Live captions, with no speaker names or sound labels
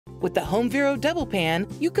With the HomeVero Double Pan,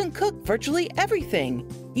 you can cook virtually everything.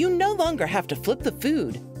 You no longer have to flip the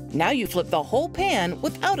food. Now you flip the whole pan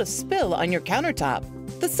without a spill on your countertop.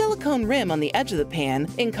 The silicone rim on the edge of the pan,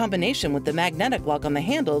 in combination with the magnetic lock on the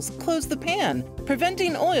handles, close the pan,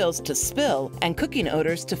 preventing oils to spill and cooking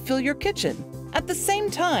odors to fill your kitchen. At the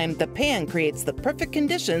same time, the pan creates the perfect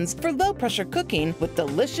conditions for low-pressure cooking with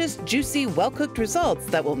delicious, juicy, well-cooked results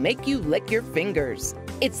that will make you lick your fingers.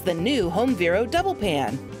 It's the new HomeVero Double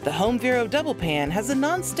Pan. The HomeVero Double Pan has a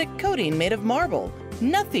non-stick coating made of marble.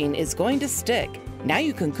 Nothing is going to stick. Now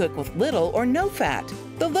you can cook with little or no fat.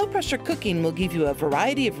 The low-pressure cooking will give you a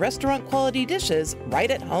variety of restaurant-quality dishes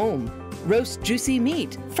right at home. Roast juicy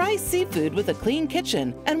meat, fry seafood with a clean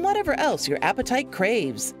kitchen, and whatever else your appetite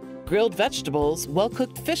craves. Grilled vegetables,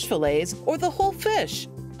 well-cooked fish fillets, or the whole fish.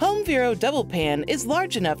 HomeVero Double Pan is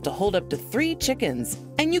large enough to hold up to 3 chickens,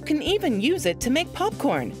 and you can even use it to make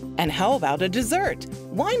popcorn. And how about a dessert?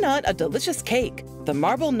 Why not a delicious cake? The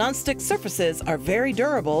marble nonstick surfaces are very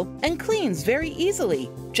durable and cleans very easily.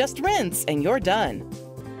 Just rinse and you're done.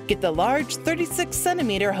 Get the large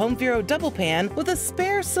 36cm HomeVero Double Pan with a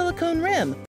spare silicone rim